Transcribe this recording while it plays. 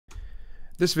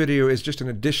This video is just an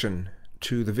addition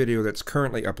to the video that's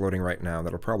currently uploading right now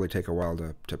that'll probably take a while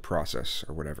to process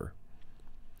or whatever.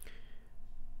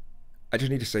 I just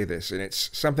need to say this, and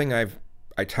it's something I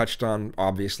touched on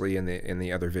obviously in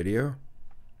the other video,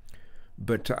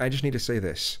 but I just need to say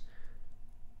this.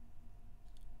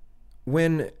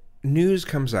 When news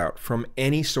comes out from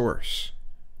any source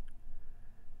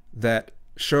that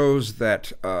shows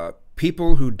that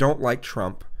people who don't like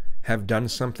Trump have done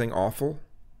something awful,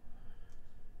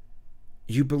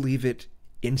 you believe it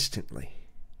instantly.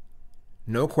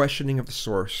 No questioning of the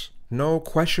source, no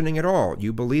questioning at all.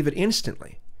 You believe it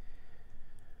instantly.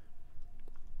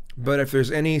 But if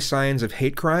there's any signs of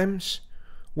hate crimes,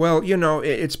 well, you know,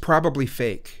 it's probably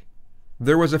fake.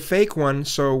 There was a fake one,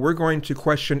 so we're going to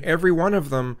question every one of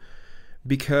them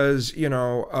because, you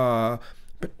know,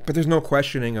 but there's no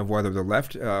questioning of whether the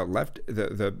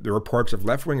the reports of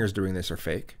left-wingers doing this are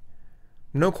fake.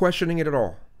 No questioning it at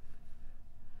all.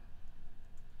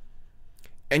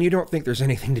 And you don't think there's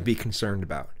anything to be concerned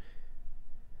about.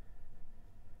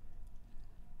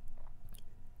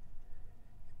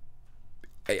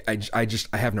 I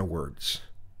have no words.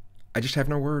 I just have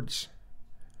no words.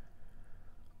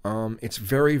 It's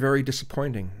very, very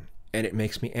disappointing, and it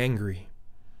makes me angry.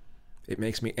 It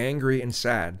makes me angry and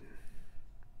sad.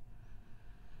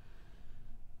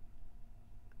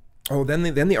 Oh, then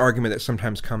the argument that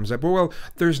sometimes comes up, well,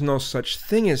 there's no such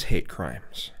thing as hate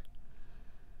crimes.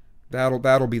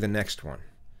 That'll be the next one.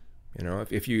 You know,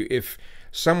 if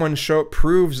someone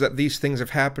proves that these things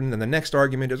have happened, then the next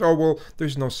argument is, oh, well,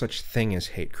 there's no such thing as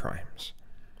hate crimes.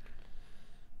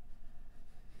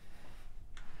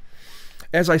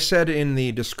 As I said in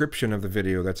the description of the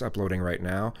video that's uploading right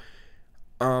now,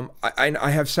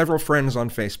 I have several friends on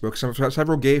Facebook,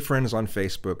 several gay friends on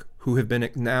Facebook who have been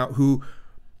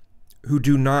who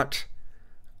do not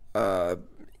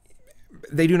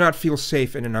they do not feel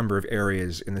safe in a number of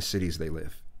areas in the cities they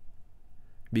live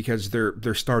because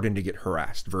they're starting to get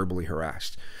harassed, verbally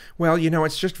harassed. Well, you know,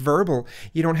 it's just verbal.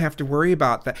 You don't have to worry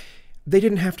about that. They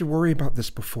didn't have to worry about this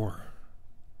before.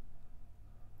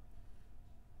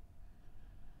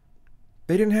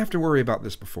 They didn't have to worry about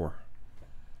this before.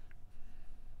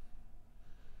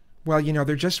 Well, you know,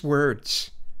 they're just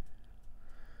words.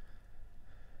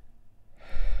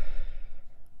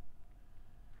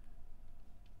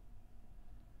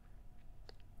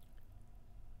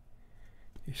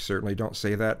 You certainly don't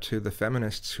say that to the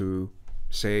feminists who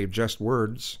say just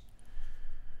words.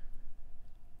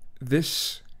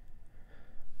 This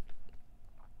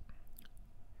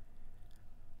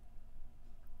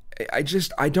I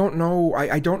don't know,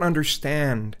 I don't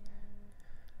understand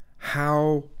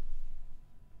how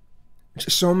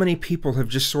so many people have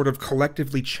just sort of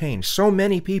collectively changed. So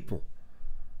many people.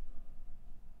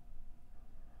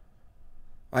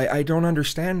 I don't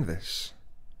understand this.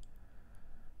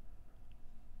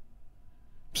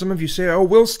 Some of you say, oh,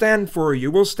 we'll stand for you.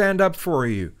 We'll stand up for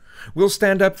you. We'll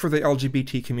stand up for the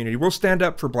LGBT community. We'll stand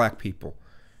up for black people.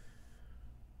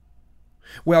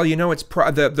 Well, you know,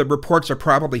 the reports are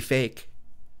probably fake.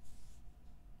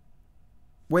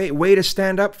 Way to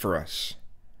stand up for us.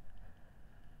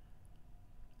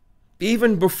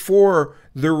 Even before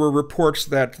there were reports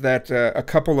that a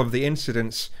couple of the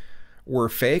incidents were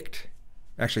faked.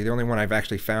 Actually, the only one I've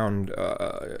actually found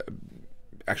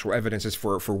actual evidence is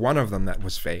for one of them that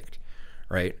was faked,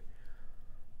 right?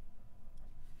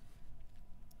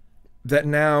 That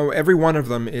now every one of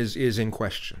them is in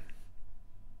question.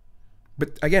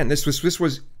 But again, this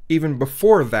was even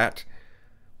before that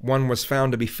one was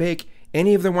found to be fake.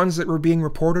 Any of the ones that were being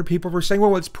reported, people were saying,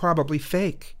 well, it's probably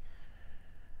fake.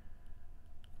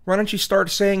 Why don't you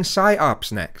start saying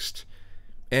psyops next?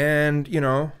 And, you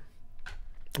know,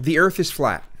 the earth is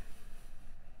flat.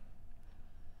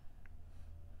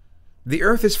 The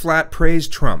earth is flat, praise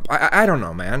Trump. I don't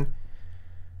know, man.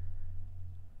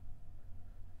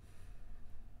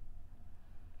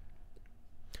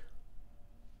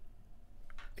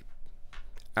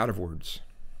 Out of words.